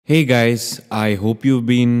Hey guys, I hope you've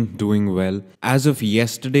been doing well. As of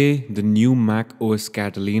yesterday, the new Mac OS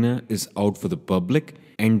Catalina is out for the public,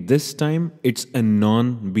 and this time it's a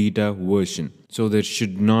non-beta version, so there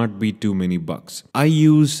should not be too many bugs. I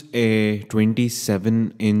use a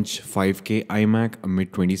 27-inch 5K iMac, a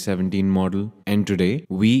mid-2017 model, and today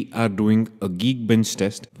we are doing a Geekbench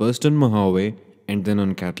test, first on Mojave and then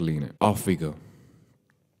on Catalina. Off we go.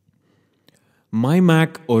 My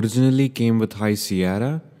Mac originally came with High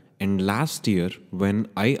Sierra, and last year when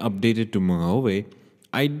I updated to Mojave,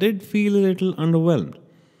 I did feel a little underwhelmed.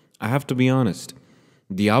 I have to be honest.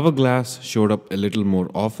 The hourglass showed up a little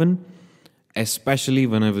more often, especially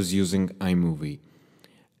when I was using iMovie.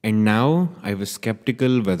 And now I was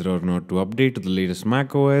skeptical whether or not to update to the latest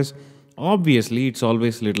Mac OS. Obviously, it's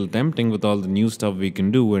always a little tempting with all the new stuff we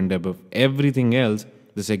can do, and above everything else,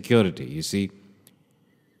 the security, you see.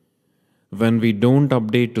 When we don't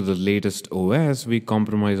update to the latest OS, we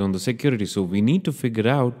compromise on the security. So we need to figure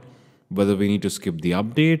out whether we need to skip the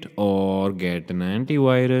update or get an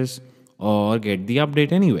antivirus or get the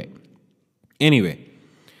update anyway. Anyway,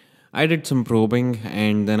 I did some probing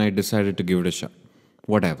and then I decided to give it a shot.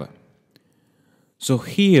 Whatever. So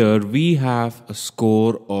here we have a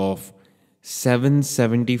score of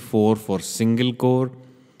 774 for single core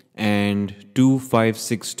and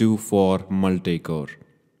 2562 for multi-core.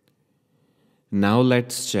 Now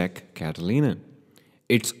let's check Catalina.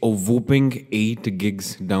 It's a whooping 8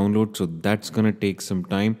 gigs download, so that's gonna take some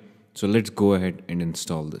time. So let's go ahead and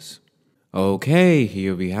install this. Okay,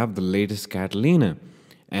 here we have the latest Catalina.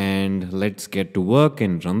 And let's get to work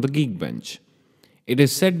and run the Geekbench. It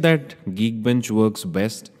is said that Geekbench works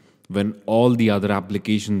best when all the other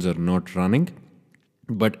applications are not running.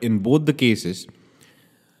 But in both the cases,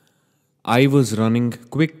 I was running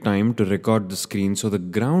QuickTime to record the screen, so the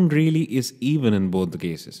ground really is even in both the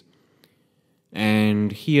cases.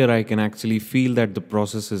 And here I can actually feel that the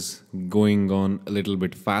process is going on a little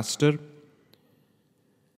bit faster.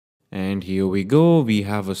 And here we go, we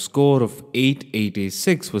have a score of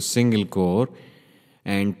 886 for single core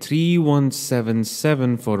and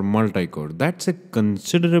 3177 for multi-core. That's a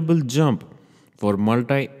considerable jump for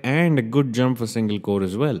multi and a good jump for single core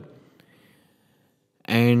as well.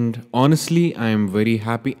 And honestly, I am very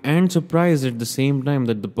happy and surprised at the same time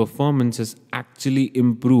that the performance has actually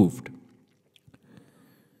improved.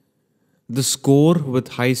 The score with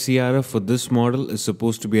High Sierra for this model is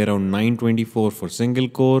supposed to be around 924 for single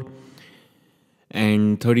core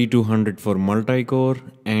and 3200 for multi-core.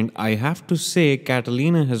 And I have to say,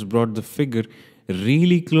 Catalina has brought the figure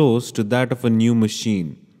really close to that of a new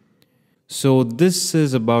machine. So this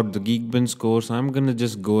is about the Geekbench course. I'm gonna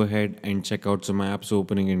just go ahead and check out some apps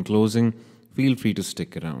opening and closing. Feel free to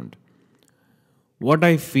stick around. What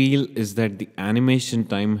I feel is that the animation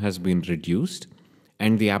time has been reduced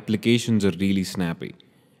and the applications are really snappy.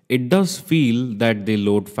 It does feel that they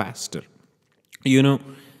load faster. You know,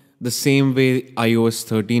 the same way iOS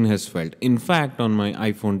 13 has felt. In fact, on my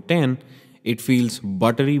iPhone 10, it feels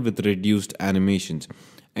buttery with reduced animations.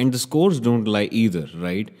 And the scores don't lie either,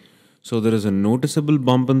 right? So there is a noticeable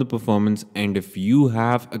bump in the performance, and if you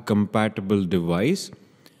have a compatible device,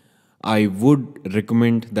 I would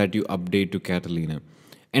recommend that you update to Catalina.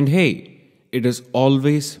 And hey, it is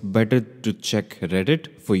always better to check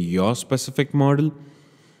Reddit for your specific model.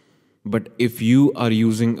 But if you are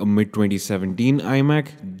using a mid-2017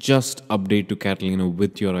 iMac, just update to Catalina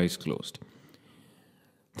with your eyes closed.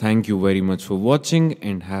 Thank you very much for watching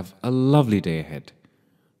and have a lovely day ahead.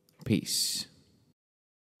 Peace.